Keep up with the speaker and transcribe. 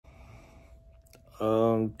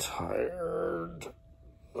I'm tired.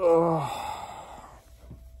 Ugh.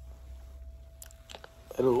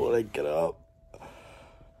 I don't want to get up.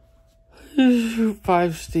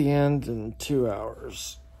 5 stand in 2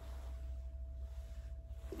 hours.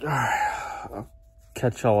 I'll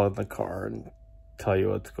catch y'all in the car and tell you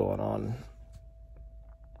what's going on.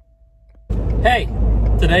 Hey,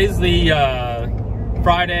 today's the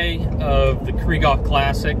Friday of the Krieghoff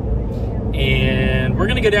Classic, and we're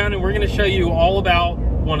gonna go down and we're gonna show you all about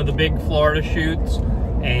one of the big Florida shoots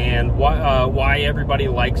and why everybody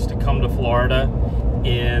likes to come to Florida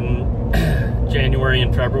in January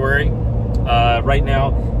and February. Right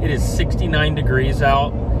now it is 69 degrees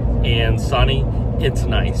out and sunny. It's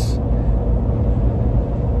nice.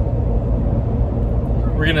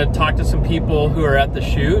 We're gonna talk to some people who are at the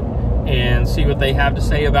shoot and see what they have to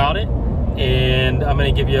say about it. And I'm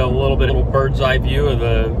gonna give you a little bird's eye view of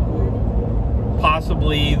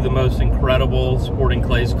possibly the most incredible sporting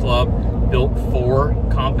clays club built for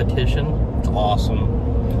competition. It's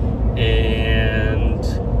awesome. And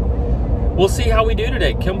we'll see how we do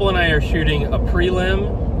today. Kimball and I are shooting a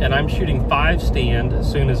prelim, and I'm shooting 5 stand as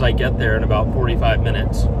soon as I get there in about 45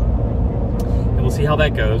 minutes. And we'll see how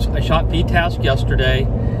that goes. I shot V-Task yesterday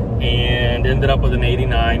and ended up with an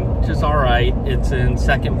 89, which is all right. It's in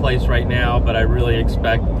second place right now, but I really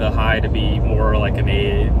expect the high to be more like an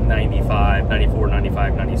 95, 94,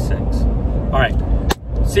 95, 96. All right,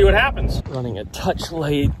 see what happens. Running a touch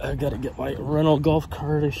late. I've got to get my rental golf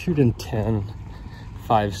cart. I shoot in 10.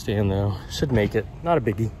 5 stand though, should make it, not a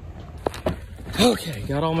biggie. Okay,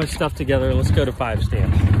 got all my stuff together. Let's go to 5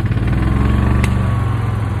 stand.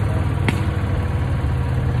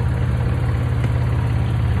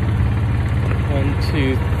 1,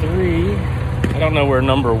 2, 3. I don't know where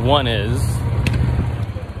number 1 is.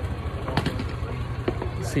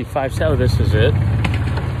 Let's see, 5 stand. Oh, this is it.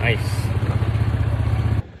 Nice.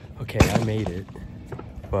 Okay, I made it,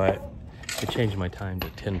 but I changed my time to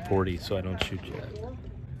 10:40 so I don't shoot yet.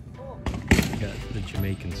 Got the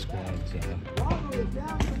Jamaican squads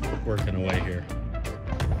working away here.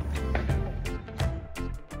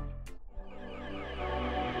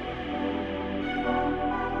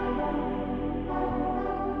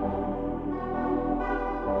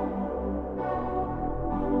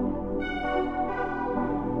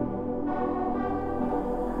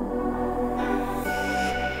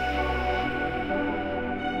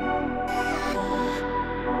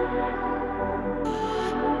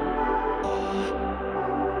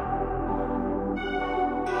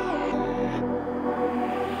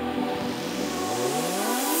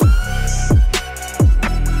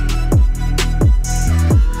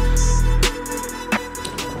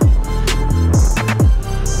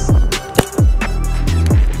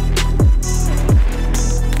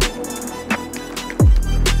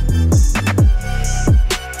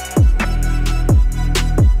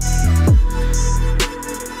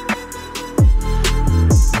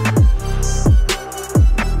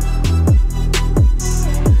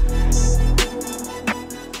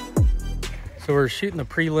 So we're shooting the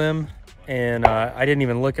prelim, and I didn't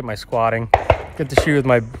even look at my squatting. Get to shoot with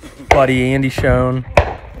my buddy Andy Schoen.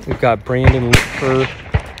 We've got Brandon Lipper,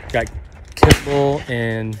 got Kimball,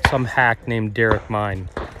 and some hack named Derek Mine.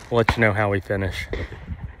 We'll let you know how we finish.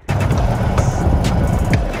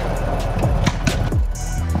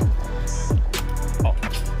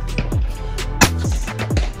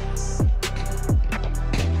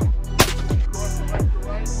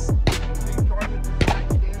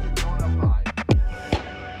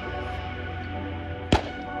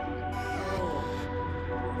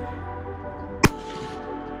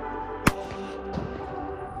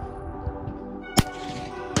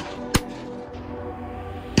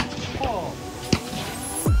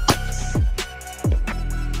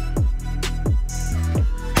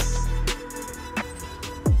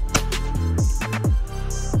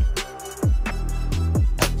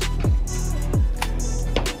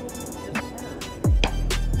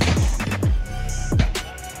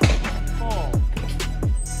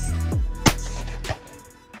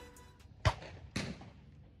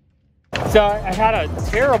 So I had a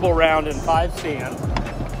terrible round in 5 stand,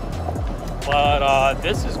 but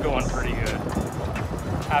this is going pretty good.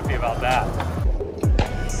 Happy about that.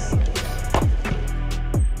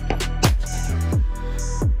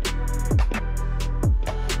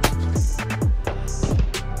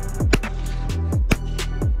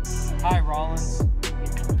 Hi, Rollins.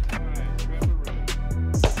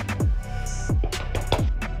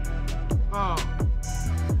 Oh.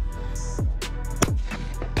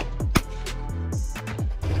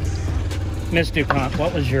 Miss DuPont,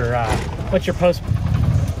 what's your post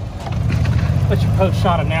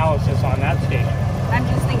shot analysis on that station? I'm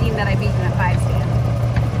just thinking that I beat you at 5 stand.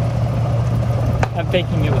 I'm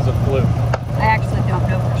thinking it was a fluke. I actually don't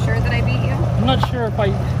know for sure that I beat you. I'm not sure if I...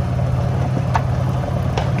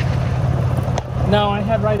 No, I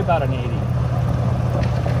had right about an 80.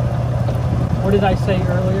 What did I say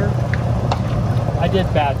earlier? I did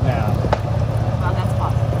bad math. Well, that's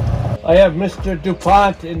possible. I have Mr.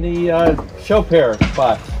 DuPont in the show pair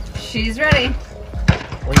spot. She's ready.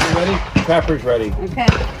 When you ready? Trapper's ready. Okay.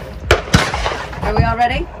 Are we all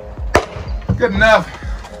ready? Good enough.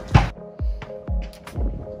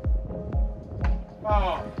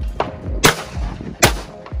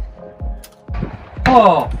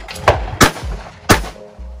 Oh!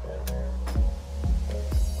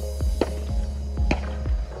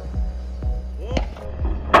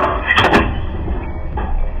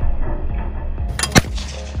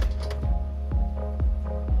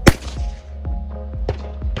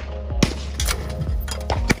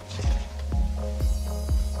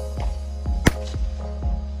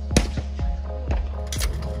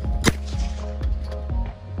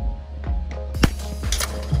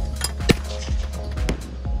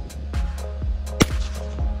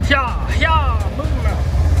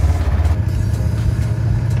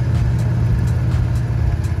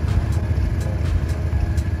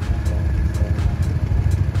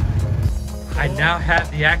 I now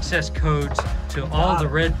have the access codes to all the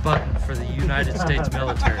red button for the United States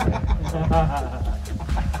military.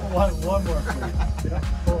 One more, please.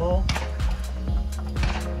 Pull.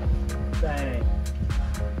 Bang.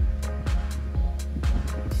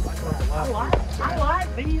 I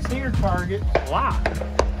like these here targets a lot.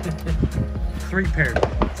 3 pairs.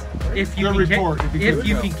 If you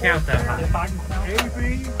can count that high. If I can count.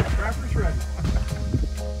 AB, Trapper's ready.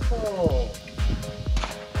 Oh.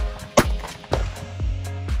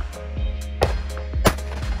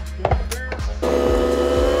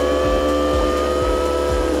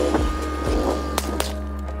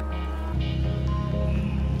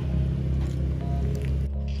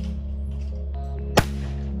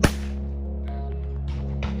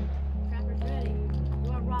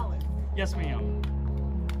 Yes, ma'am.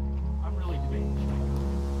 I'm really debating.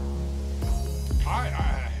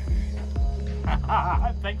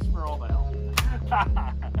 Thanks for all the help.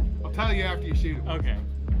 I'll tell you after you shoot him. Okay.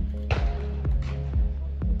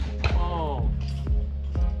 Oh.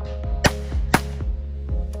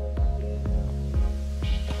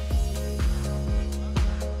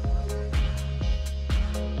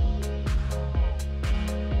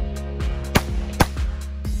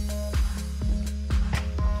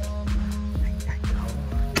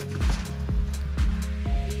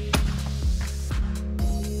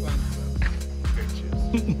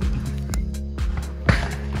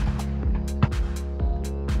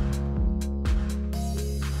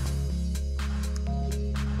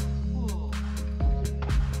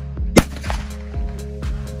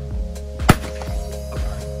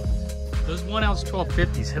 Those 1 ounce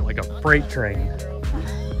 1250s hit like a freight train.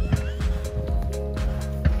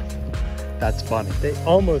 That's funny. They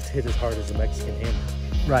almost hit as hard as a Mexican hammer.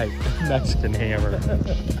 Right, Mexican hammer.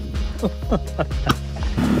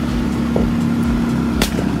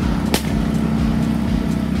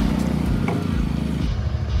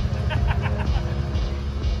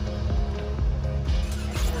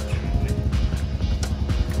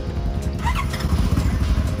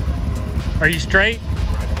 Are you straight?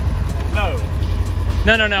 No.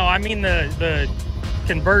 No. I mean the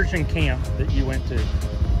conversion camp that you went to.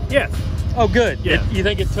 Yes. Oh, good. Yeah. You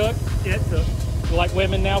think it took? Yeah, it took. You like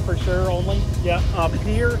women now for sure only? Yeah.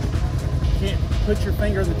 Here, you can't put your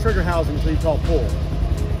finger in the trigger housing until you call pull.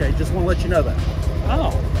 Okay, just want to let you know that.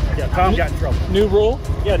 Oh. Yeah, Tom got in trouble. New rule?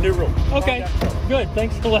 Yeah, new rule. Okay. Good.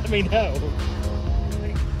 Thanks for letting me know.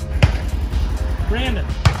 Brandon.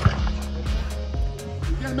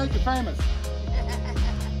 You gotta make it famous.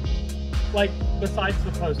 Like, besides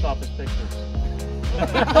the post office pictures.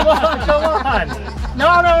 Come on.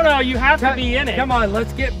 No. You have to be in it. Come on,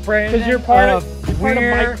 let's get Brandon. Because you're part of my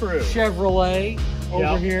Weir crew. Chevrolet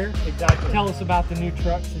over here. Exactly. Tell us about the new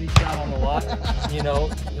trucks that he's got on the lot. You know,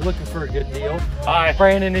 you're looking for a good deal. Hi.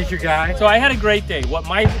 Brandon is your guy. So I had a great day. We're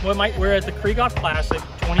at the Krieghoff Classic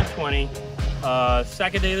 2020,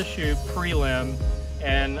 second day of the shoot, prelim,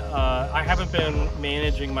 and I haven't been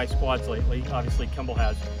managing my squads lately. Obviously, Kimball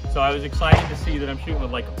has. So I was excited to see that I'm shooting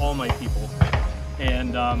with like all my people.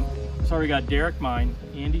 And so we got Derek Mine,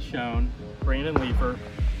 Andy Schoen, Brandon Leifer.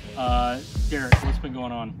 Derek, what's been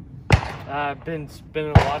going on? I've been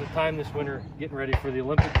spending a lot of time this winter getting ready for the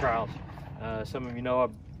Olympic trials. Some of you know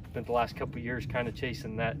I've spent the last couple of years kind of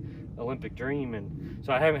chasing that Olympic dream, and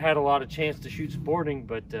so I haven't had a lot of chance to shoot sporting,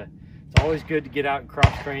 but It's always good to get out and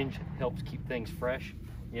cross range. Helps keep things fresh.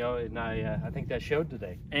 You know, and I think that showed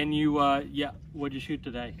today. And you, yeah, what'd you shoot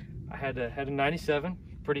today? I had a 97.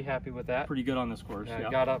 Pretty happy with that. Pretty good on this course. I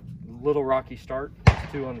Yeah. got up a little rocky start,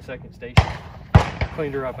 2 on the second station.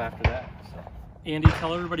 Cleaned her up after that. So. Andy,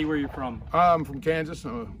 tell everybody where you're from. I'm from Kansas.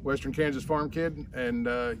 I'm a Western Kansas farm kid. And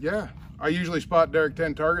yeah, I usually spot Derek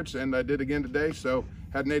 10 targets, and I did again today. So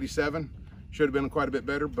had an 87. Should have been quite a bit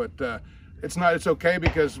better, but it's okay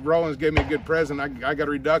because Rollins gave me a good present. I got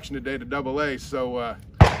a reduction today to AA, so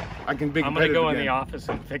I can be competitive. I'm going to go in again. the office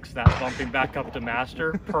and fix that, bumping back up to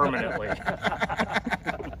master permanently.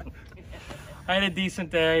 I had a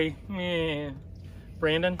decent day.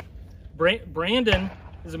 Brandon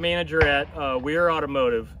is a manager at Weir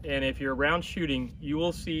Automotive, and if you're around shooting, you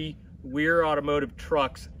will see Weir Automotive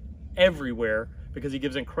trucks everywhere because he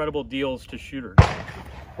gives incredible deals to shooters.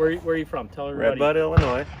 Where are you from? Tell everybody. Redbud,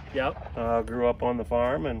 Illinois. Yep. Grew up on the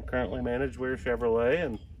farm and currently manage Weir Chevrolet.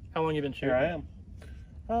 And how long you been shooting? here I am.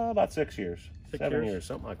 About 6 years. 7 years,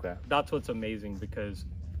 something like that. That's what's amazing because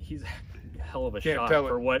he's a hell of a Can't shot tell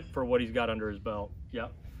for what he's got under his belt.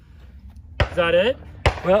 Yep. Is that it?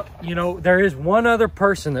 Well, you know, there is one other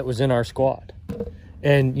person that was in our squad.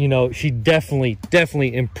 And, you know, she definitely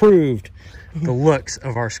improved the looks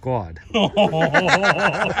of our squad. I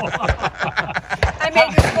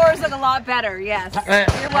made your scores look a lot better, yes.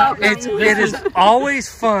 You're welcome. It is always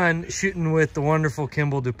fun shooting with the wonderful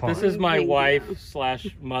Kimball DuPont. This is my Thank wife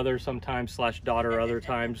 / mother sometimes / daughter other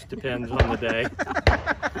times, depends on the day.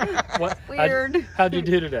 Weird. How'd you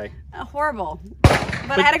do today? Horrible.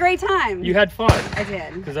 But I had a great time. You had fun. I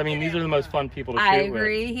did. Because, I mean, these are the most fun people to shoot I with.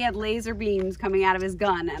 agree. He had laser beams coming out of his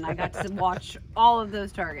gun, and I got to watch all of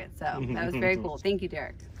those targets. So that was very cool. Thank you,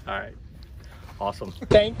 Derek. All right. Awesome.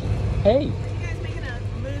 Hey, You guys making a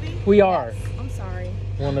movie? we are. I'm sorry.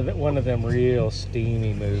 One of them real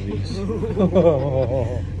steamy movies.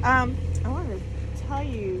 I wanted to tell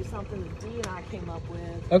you something that Dee and I came up with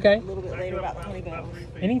Okay. a little bit later about the honey bones.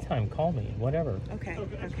 Anytime, call me, whatever. Okay.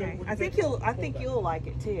 I think you'll like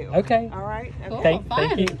it too. Okay. All right. Okay.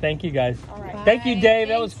 Cool. Thank you guys. All right. Thank you, Dave.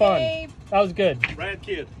 That was Thanks, fun. Dave. That was good. Brad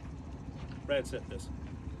Kidd. Brad sent this.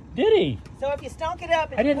 Did he? So if you stunk it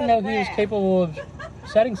up, I didn't know he was capable of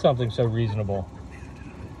setting something so reasonable.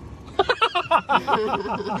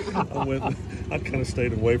 I kind of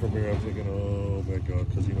stayed away from here. I'm thinking, oh my God,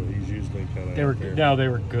 because you know he's usually kind of. They were good.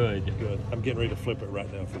 Good. I'm getting ready to flip it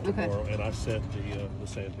right now for Okay. tomorrow, and I sent the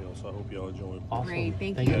sand hill, so I hope y'all enjoy them. Awesome. Great,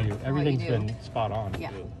 thank you. you for what Everything's you do. been spot on.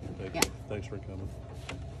 Yeah. Good. Thank Yeah. you. Thanks for coming.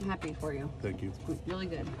 I'm happy for you. Thank you. Really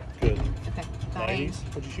good. Good. Okay. Bye. 90s?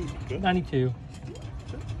 What'd you shoot? Good. 92.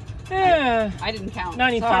 Yeah. I didn't count.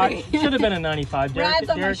 95. Sorry. Should have been a 95. Brad's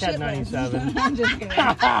on my Derek had shit list. 97. I'm just kidding.